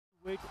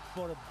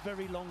for a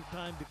very long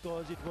time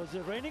because it was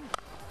raining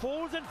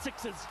 4s and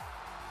 6s.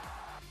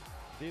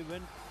 They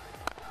went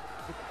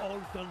with all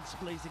guns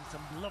blazing,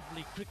 some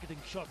lovely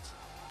cricketing shots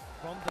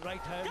from the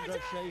right-hander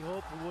Shai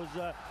Hope, who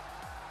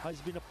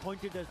has been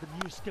appointed as the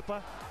new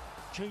skipper.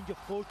 Change of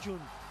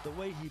fortune, the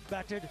way he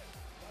batted,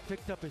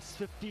 picked up his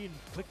 50 in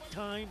quick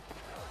time,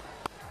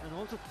 and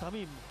also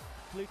Tamim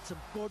played some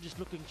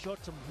gorgeous-looking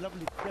shots, some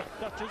lovely deft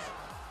touches.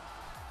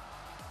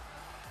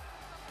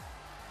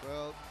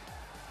 Well,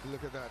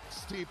 look at that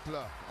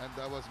steepler, and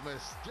that was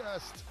missed.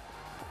 Just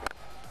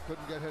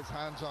couldn't get his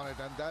hands on it,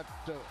 and that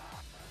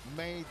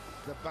made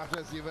the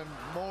batters even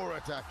more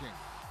attacking.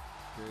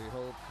 Shai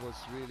Hope was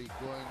really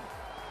going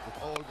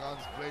with all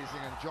guns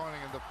blazing, and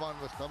joining in the fun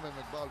was Tamim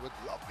Iqbal with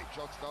lovely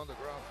shots down the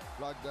ground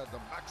like that, the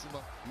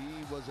maximum.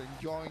 He was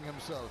enjoying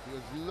himself. He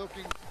was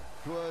looking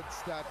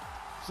towards that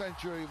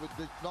century with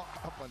the knock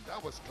up, and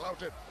that was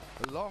clouted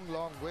a long,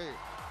 long way.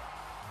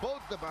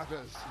 Both the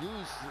batters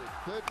used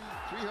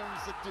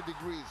 360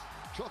 degrees,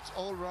 shots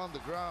all around the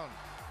ground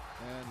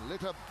and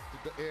lit up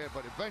the air,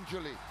 but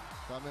eventually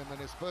Tamim in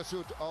his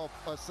pursuit of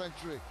a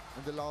century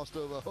in the last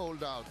over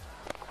holed out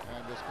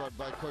and was caught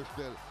by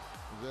Khushdil.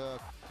 The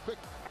quick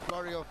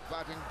flurry of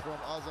batting from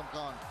Azam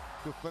Khan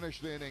to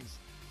finish the innings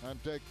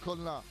and take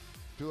Khulna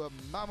to a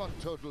mammoth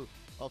total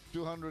of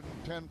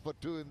 210 for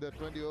 2 in their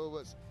 20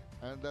 overs,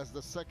 and that's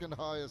the second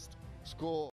highest score